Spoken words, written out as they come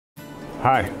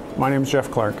Hi, my name is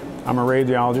Jeff Clark. I'm a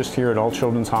radiologist here at All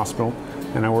Children's Hospital,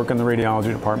 and I work in the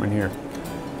radiology department here.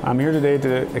 I'm here today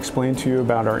to explain to you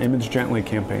about our Image Gently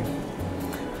campaign.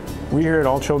 We here at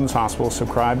All Children's Hospital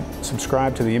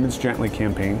subscribe to the Image Gently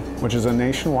campaign, which is a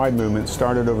nationwide movement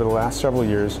started over the last several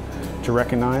years to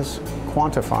recognize,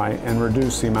 quantify, and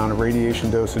reduce the amount of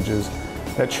radiation dosages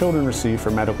that children receive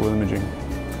for medical imaging.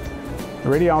 The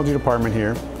radiology department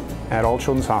here at All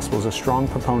Children's Hospital is a strong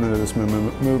proponent of this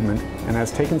movement and has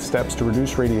taken steps to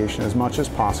reduce radiation as much as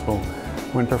possible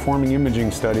when performing imaging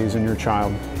studies in your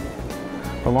child.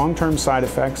 The long-term side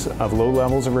effects of low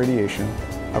levels of radiation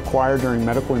acquired during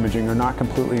medical imaging are not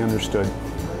completely understood.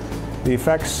 The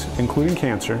effects, including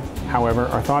cancer, however,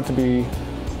 are thought to be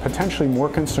potentially more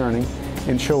concerning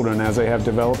in children as they have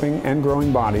developing and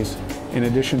growing bodies in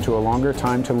addition to a longer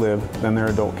time to live than their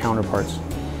adult counterparts.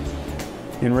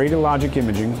 In radiologic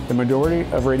imaging, the majority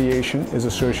of radiation is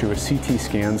associated with CT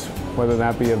scans, whether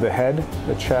that be of the head,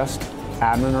 the chest,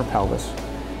 abdomen, or pelvis,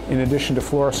 in addition to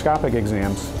fluoroscopic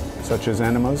exams such as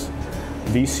enemas,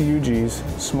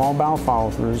 VCUGs, small bowel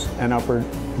follow-throughs, and upper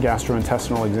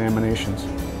gastrointestinal examinations.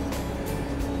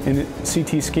 In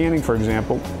CT scanning, for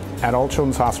example, at All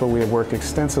Children's Hospital we have worked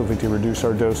extensively to reduce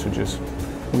our dosages.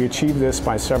 We achieve this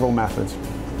by several methods.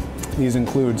 These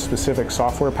include specific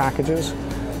software packages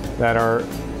that are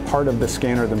part of the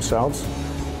scanner themselves,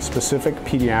 specific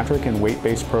pediatric and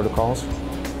weight-based protocols,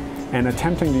 and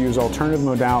attempting to use alternative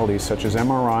modalities such as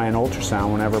MRI and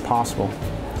ultrasound whenever possible.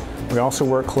 We also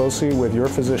work closely with your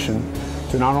physician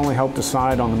to not only help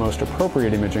decide on the most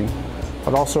appropriate imaging,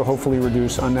 but also hopefully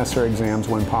reduce unnecessary exams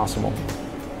when possible.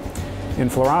 In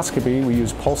fluoroscopy, we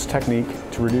use pulse technique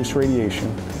to reduce radiation,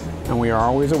 and we are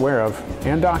always aware of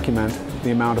and document the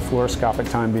amount of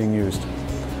fluoroscopic time being used.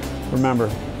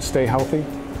 Remember, stay healthy,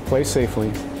 play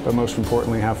safely, but most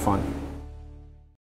importantly, have fun.